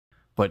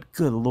but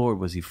good Lord,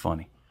 was he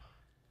funny.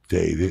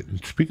 They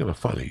didn't. Speaking of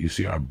funny, you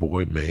see our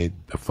boy made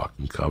the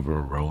fucking cover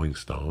of Rolling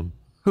Stone?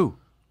 Who?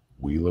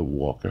 Wheeler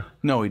Walker.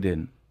 No, he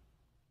didn't.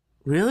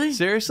 Really?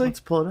 Seriously? Let's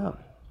pull it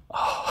up.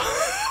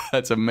 Oh,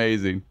 that's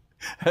amazing.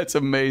 That's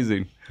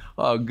amazing.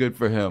 Oh, good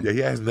for him. Yeah, he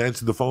hasn't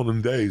answered the phone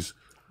in days.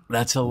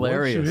 That's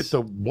hilarious.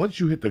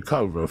 Once you hit the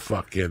cover of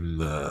fucking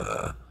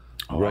I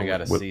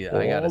gotta see it.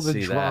 I gotta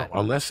see that.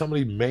 Unless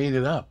somebody made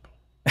it up.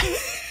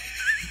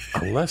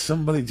 Unless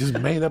somebody just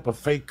made up a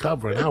fake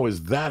cover, and how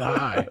is that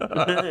high?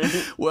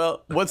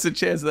 Well, what's the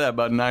chance of that?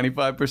 About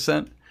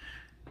 95%?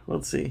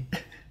 Let's see.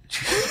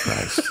 Jesus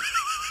Christ.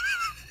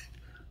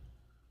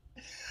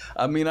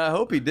 I mean, I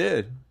hope he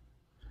did.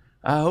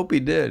 I hope he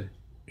did.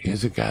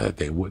 Here's a guy that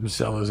they wouldn't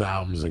sell his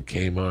albums in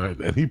Kmart,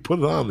 and he put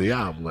it on the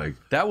album. Like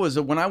that was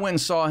when I went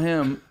and saw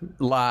him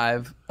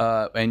live,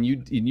 and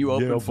you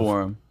opened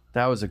for him.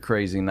 That was a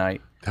crazy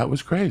night. That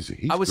was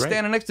crazy. I was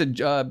standing next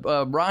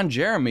to Ron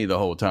Jeremy the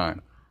whole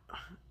time.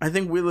 I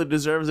think Wheeler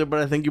deserves it, but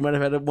I think you might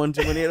have had one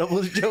too many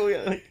edibles,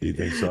 Joey. You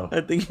think so?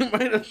 I think you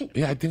might have.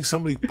 Yeah, I think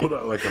somebody put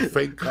out like a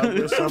fake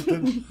cover or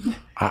something.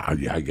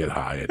 Yeah, I get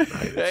high at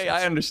night. Hey,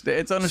 I understand.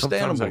 It's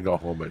understandable. Sometimes I go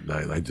home at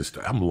night.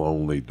 I'm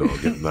lonely,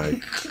 dog, at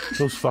night.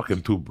 Those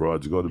fucking two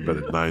broads go to bed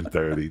at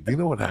 9:30. Do you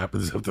know what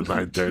happens after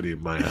 9:30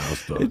 in my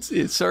house, dog?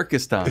 It's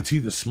circus time. It's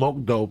either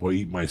smoke dope or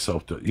eat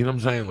myself. You know what I'm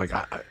saying? Like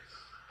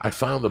I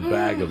found a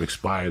bag of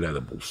expired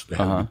edibles. They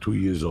had to be 2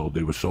 years old.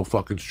 They were so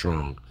fucking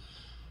strong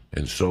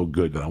and so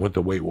good that I went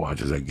to Weight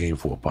Watchers. I gained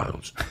 4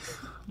 pounds.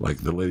 Like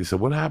the lady said,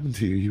 "What happened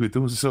to you? You were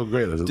doing so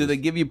great." I said, do they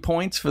give you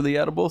points for the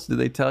edibles? Do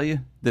they tell you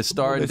the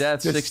star of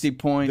death, 60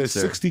 points? There's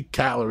 60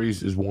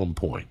 calories is 1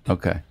 point.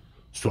 Okay.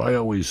 So I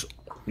always,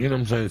 you know what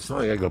I'm saying? It's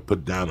not like I got to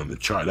put down on the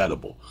chart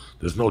edible.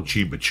 There's no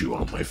Chiba Chew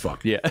on my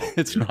fucking. Yeah,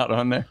 it's not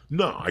on there.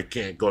 No, I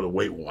can't go to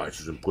Weight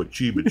Watchers and put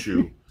Chiba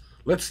Chew.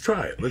 Let's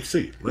try it. Let's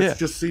see. Let's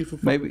just see for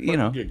maybe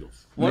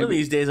giggles. One of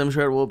these days, I'm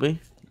sure it will be.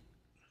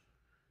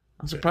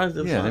 I'm surprised.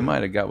 Yeah, they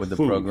might have got with the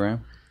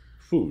program.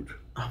 Food.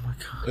 Oh my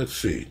god. Let's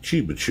see.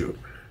 Chiba Chew.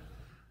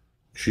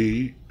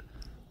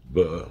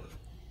 Chiba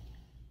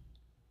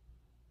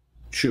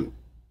Chew.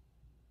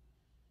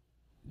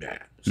 Nah.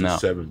 No.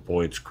 7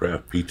 points.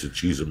 Kraft pizza,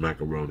 cheese, and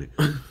macaroni.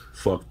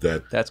 Fuck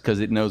that. That's because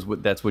it knows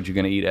that's what you're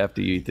going to eat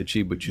after you eat the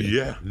Chiba Chew.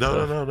 Yeah.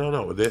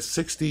 No. There's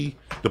 60.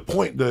 The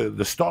point.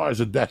 The stars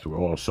of death were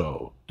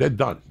also. They're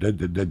done. They're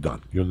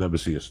done. You'll never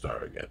see a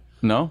star again.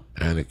 No.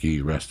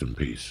 Anarchy. Rest in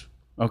peace.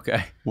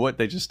 Okay. What?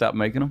 They just stopped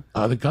making them?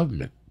 The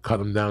government cut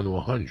them down to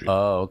 100.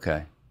 Oh,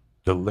 okay.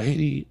 The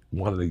lady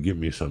wanted to give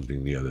me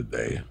something the other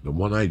day. The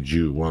one-eyed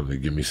Jew wanted to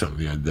give me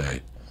something the other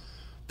day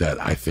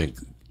that I think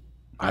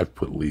I've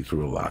put Lee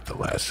through a lot the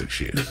last 6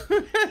 years.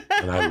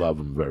 And I love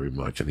him very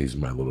much, and he's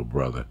my little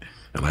brother.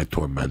 And I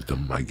torment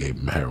him. I gave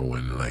him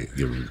heroin, and I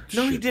give him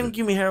No, shit. he didn't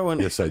give me heroin.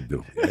 Yes, I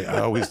do. I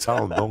always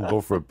tell him, don't go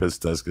for a piss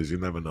test because you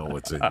never know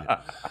what's in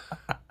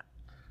you.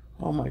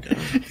 Oh, my God.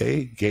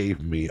 They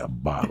gave me a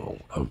bottle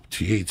of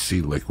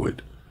THC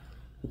liquid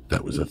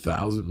that was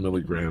 1,000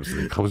 milligrams.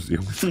 And it comes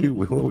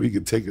we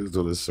could take it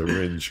to the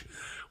syringe.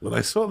 When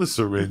I saw the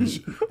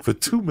syringe, for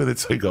 2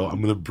 minutes I go,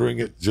 I'm going to bring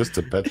it just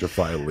to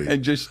petrify Lee.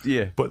 And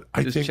but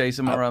I just think, chase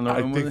him around the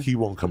room. I think he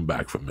won't come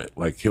back from it.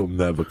 Like he'll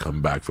never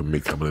come back from me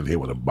coming in here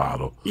with a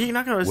bottle. You're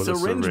not going to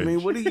syringe me.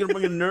 What are you going to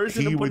bring a nurse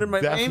in and put in my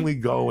vein? He would definitely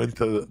go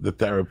into the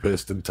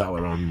therapist and tell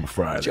her on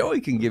Friday.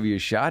 Joey can give you a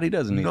shot. He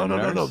doesn't need a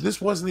nurse. No.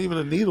 This wasn't even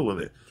a needle in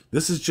it.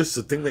 This is just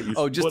the thing that you.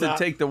 Oh, just to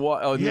take the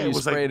water. Oh, yeah, you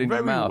spray it in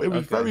your mouth. It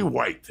was very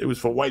white. It was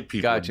for white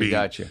people.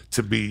 Gotcha.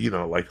 To be,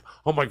 like,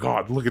 oh my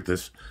God, look at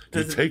this.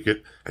 You take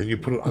it and you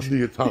put it under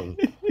your tongue.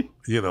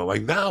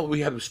 Like now we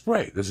have a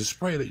spray. There's a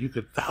spray that you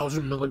could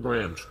 1,000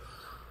 milligrams,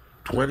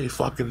 20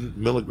 fucking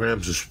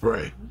milligrams of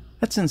spray.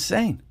 That's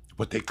insane.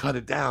 But they cut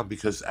it down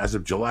because as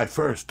of July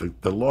 1st,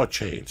 the law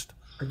changed.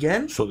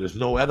 Again? So there's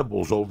no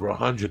edibles over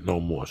 100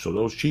 no more. So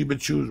those Chiba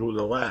Chews were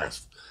the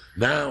last.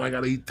 Now I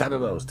got to eat 10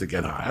 of those to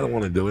get high. I don't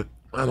want to do it.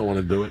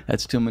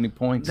 That's too many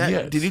points.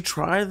 Yes. Did you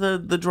try the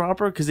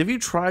dropper? Because if you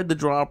tried the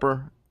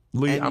dropper...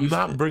 Lee, I'm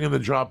not bringing the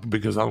dropper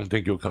because I don't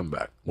think you'll come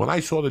back. When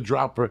I saw the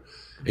dropper,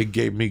 it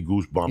gave me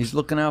goosebumps. He's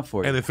looking out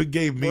for you. And if it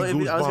gave me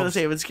goosebumps... I was going to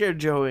say, if it scared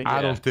Joey...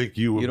 I don't think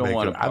you would make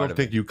it. I don't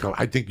think you come.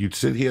 I think you'd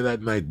sit here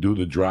that night, do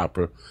the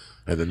dropper,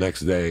 and the next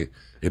day...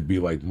 It'd be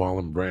like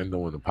Marlon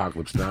Brando in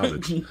Apocalypse Now.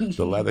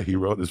 The letter he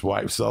wrote his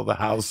wife, sell the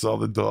house, sell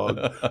the dog.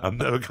 I'm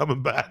never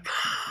coming back.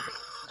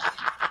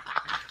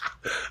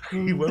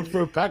 He went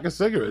for a pack of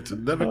cigarettes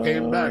and never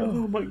came back.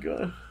 Oh my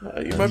God!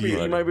 You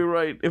might be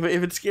right.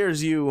 If it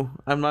scares you,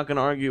 I'm not going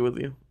to argue with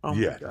you. Oh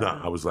yeah, no.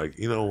 I was like,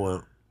 you know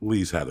what?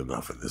 Lee's had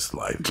enough in this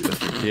life.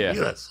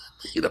 Yeah,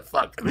 eat a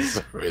fucking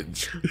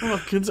syringe.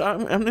 Oh, kids,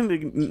 I'm going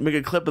to make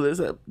a clip of this.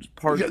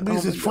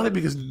 It's funny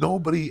because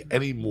nobody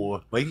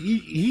anymore. Like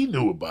he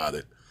knew about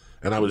it,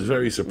 and I was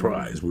very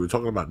surprised. We were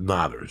talking about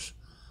nodders.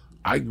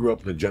 I grew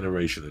up in a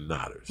generation of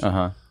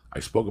nodders. I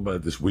spoke about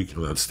it this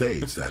weekend on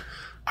stage that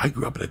I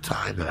grew up at a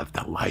time that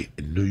the light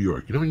in New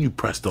York, when you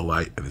press the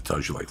light and it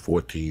tells you like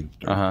 14,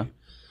 13,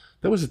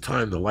 there was a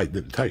time the light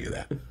didn't tell you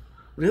that.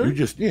 Really?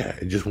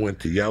 It just went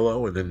to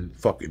yellow and then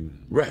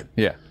fucking red.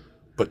 Yeah.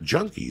 But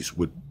junkies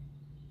would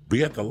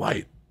be at the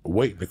light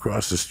waiting to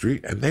cross the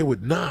street, and they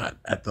would nod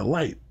at the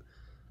light.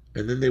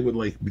 And then they would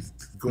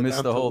go Miss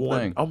down the to whole one.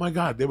 thing. Oh my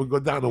God, they would go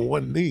down to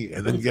one knee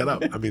and then get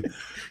up. I mean,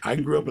 I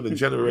grew up in a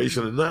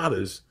generation of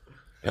nodders,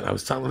 and I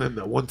was telling him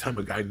that one time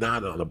a guy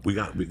nodded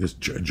on because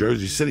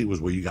Jersey City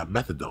was where you got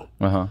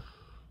methadone.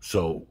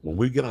 So when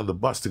we get on the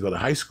bus to go to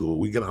high school,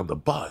 we get on the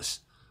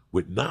bus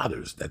with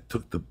nodders that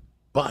took the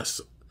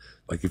bus.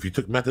 Like if you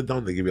took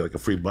methadone, they give you like a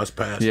free bus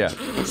pass. Yeah.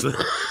 So,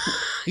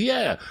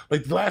 yeah.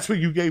 Like last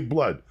week you gave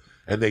blood.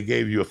 And they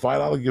gave you a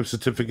 $5 gift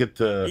certificate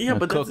to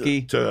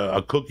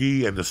a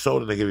cookie and the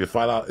soda. And they gave you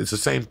 $5. It's the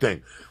same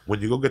thing.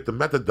 When you go get the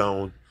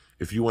methadone,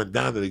 if you went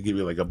down there, they give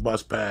you like a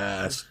bus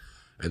pass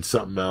and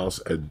something else.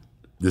 And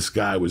this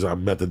guy was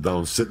on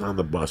methadone, sitting on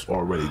the bus,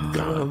 already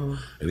gone.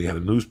 And he had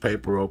a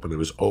newspaper open. It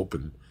was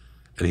open,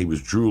 and he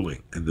was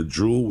drooling, and the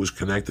drool was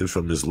connected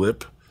from his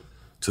lip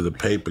to the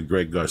paper,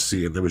 Greg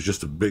Garcia, and there was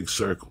just a big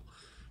circle.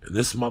 And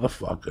this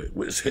motherfucker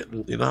was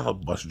hitting. You know how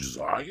buses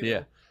are.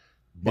 Yeah.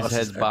 His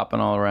head's bopping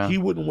all around. He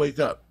wouldn't wake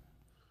up.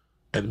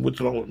 And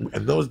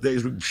in those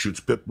days, we would shoot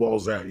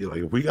spitballs at you.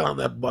 Like, if we got on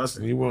that bus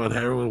and you were on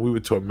heroin, we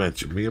would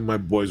torment you. Me and my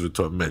boys would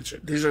torment you.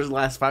 These are his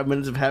last 5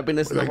 minutes of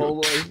happiness in the whole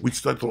life. We'd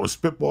start throwing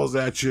spitballs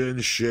at you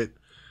and shit.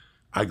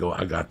 I go,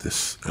 I got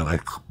this. And I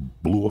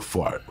blew a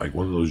fart. Like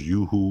one of those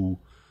Yoo-Hoo.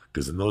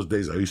 Because in those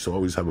days, I used to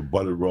always have a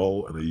buttered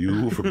roll and a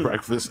Yoo-Hoo for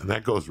breakfast. And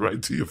that goes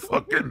right to your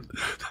fucking...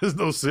 There's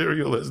no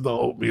cereal. There's no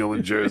oatmeal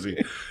in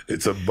Jersey.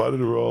 It's a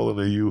buttered roll and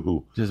a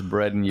Yoo-Hoo. Just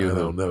bread and Yoo-Hoo. And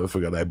I'll never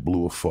forget, I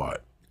blew a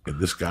fart. And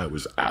this guy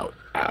was out.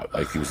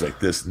 Like, he was like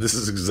this. And this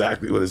is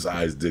exactly what his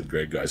eyes did,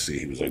 Greg Garcia.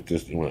 He was like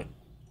this. He went...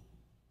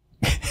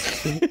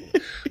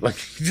 like,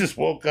 he just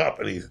woke up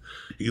and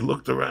he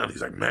looked around.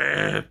 He's like,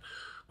 man,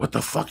 what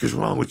the fuck is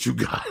wrong with you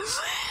guys?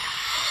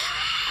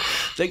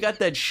 They got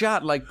that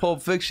shot like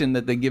Pulp Fiction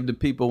that they give to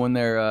people when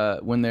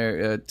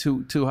they're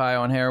too high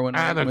on heroin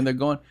when they're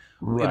going.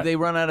 Right. If they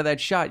run out of that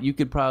shot, you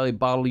could probably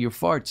bottle your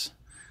farts.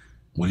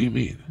 What do you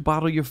mean?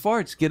 Bottle your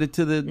farts. Get it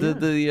to the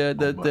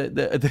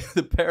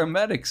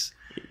paramedics.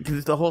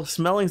 Because the whole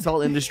smelling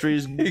salt industry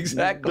is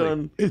exactly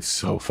done. It's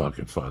so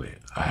fucking funny.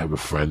 I have a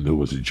friend who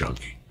was a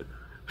junkie,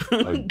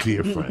 a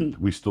dear friend.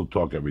 We still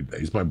talk every day.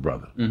 He's my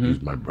brother.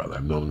 He's my brother.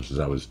 I've known him since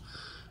I was,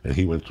 and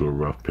he went through a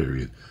rough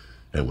period.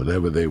 And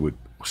whenever they would,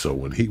 so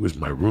when he was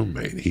my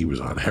roommate, he was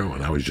on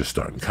heroin. I was just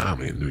starting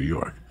comedy in New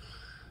York.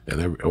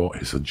 And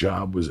his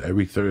job was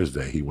every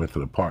Thursday, he went to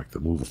the park to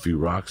move a few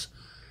rocks,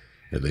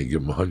 and they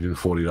give him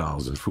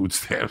 $140 in food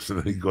stamps, and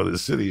then he'd go to the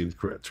city and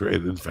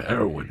trade in for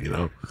heroin, you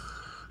know?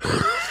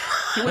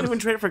 He wouldn't even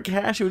trade for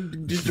cash, he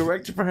would just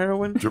direct it for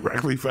heroin?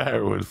 Directly for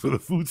heroin, for the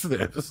food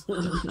stamps.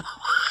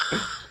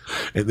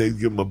 And they'd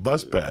give him a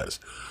bus pass.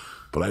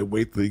 But I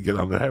wait till he get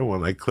on the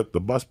heroin. I clip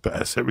the bus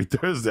pass every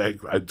Thursday.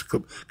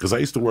 Because I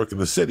used to work in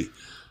the city.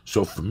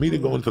 So for me to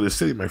go into the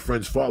city, my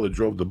friend's father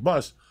drove the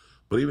bus.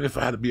 But even if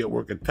I had to be at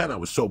work at 10, I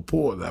was so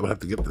poor that I would have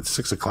to get the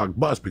 6 o'clock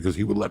bus because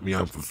he would let me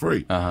on for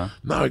free. Now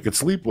I could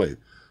sleep late.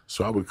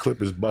 So I would clip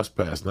his bus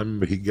pass. And I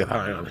remember he'd get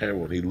high on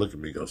heroin. He'd look at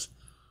me and goes,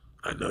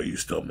 I know you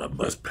stole my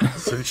bus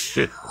pass and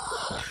shit.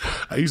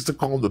 I used to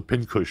call him the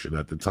pincushion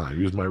at the time.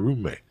 He was my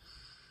roommate.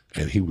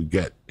 And he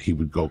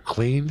would go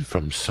clean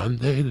from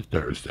Sunday to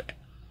Thursday.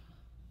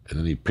 And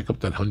then he'd pick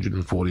up that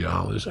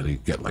 $140 and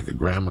he'd get like a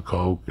gram of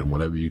Coke and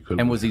whatever you could.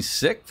 And was he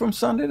sick from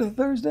Sunday to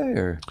Thursday,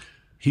 or?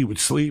 He would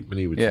sleep and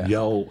he would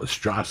yell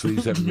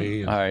atrocities at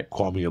me and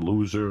call me a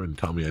loser and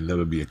tell me I'd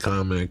never be a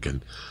comic.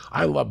 And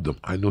I loved him.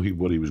 I knew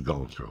what he was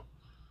going through.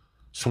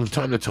 So from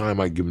time to time,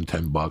 I'd give him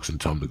 $10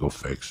 and tell him to go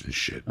fix and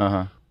shit.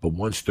 But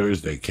once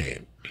Thursday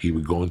came, he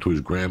would go into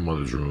his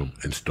grandmother's room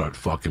and start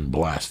fucking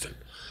blasting.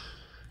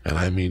 And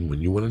I mean,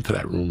 when you went into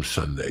that room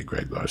Sunday,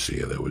 Greg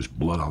Garcia, there was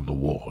blood on the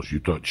walls. You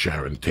thought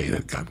Sharon Tate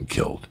had gotten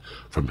killed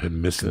from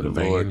him missing the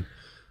vein.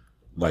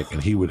 Like,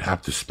 and he would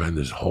have to spend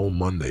his whole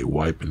Monday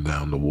wiping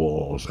down the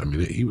walls. I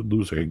mean, he would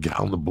lose like a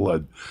gallon of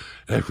blood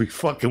every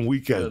fucking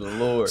weekend. Good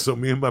Lord. So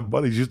me and my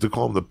buddies used to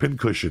call him the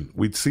pincushion.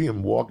 We'd see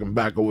him walking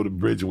back over the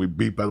bridge and we'd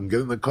beep at him,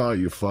 get in the car,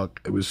 you fuck.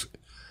 It was,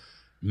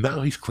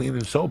 now he's clean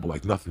and sober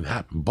like nothing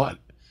happened. But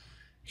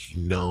he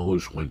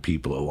knows when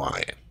people are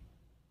lying.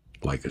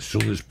 Like, as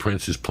soon as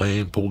Prince's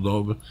plane pulled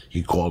over,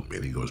 he called me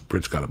and he goes,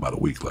 Prince got about a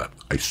week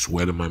left. I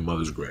swear to my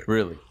mother's grave.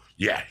 Really?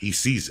 Yeah, he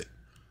sees it.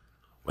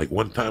 Like,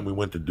 one time we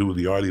went to do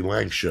the Artie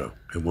Lang show,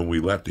 and when we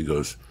left, he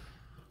goes,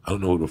 I don't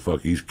know who the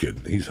fuck he's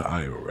kidding. He's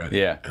high already.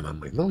 Yeah. And I'm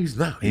like, no, he's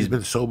not. He's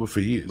been sober for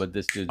years. But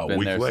this dude's been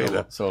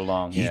there so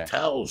long. He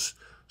tells.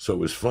 So it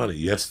was funny.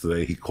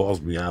 Yesterday, he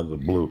calls me out of the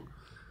blue,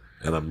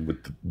 and I'm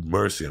with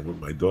Mercy. I'm with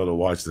my daughter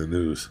watching the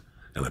news,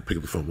 and I pick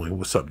up the phone. I'm like,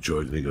 what's up,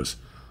 George? And he goes,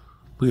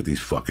 look at these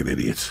fucking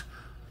idiots.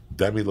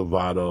 Demi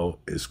Lovato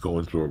is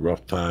going through a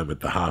rough time at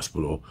the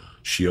hospital.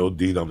 She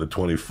OD'd on the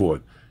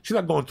 24th. She's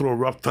not going through a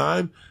rough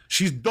time.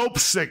 She's dope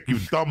sick, you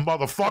dumb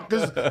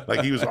motherfuckers.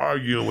 Like, he was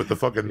arguing with the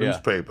fucking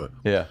newspaper.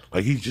 Yeah.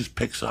 Like, he just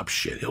picks up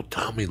shit. He'll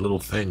tell me little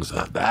things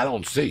that I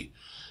don't see.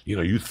 You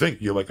know, you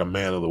think you're like a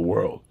man of the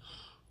world.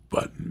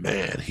 But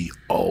man, he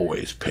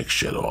always picks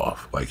shit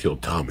off. Like he'll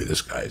tell me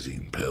this guy's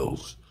eating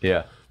pills.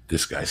 Yeah.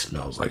 This guy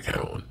smells like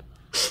heroin.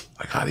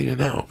 Like, how do you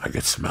know? I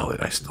can smell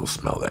it. I still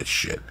smell that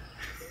shit.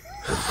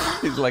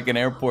 He's like an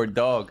airport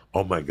dog.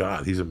 Oh my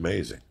God, he's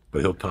amazing.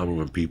 But he'll tell me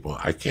when people,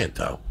 I can't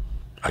tell.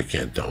 I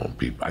can't tell when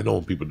people, I know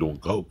when people doing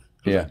coke.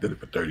 Yeah. I did it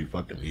for 30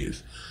 fucking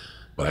years.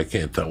 But I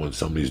can't tell when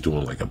somebody's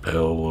doing like a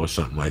pill or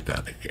something like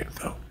that. I can't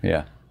tell.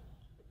 Yeah.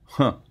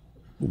 Huh.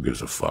 Who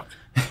gives a fuck?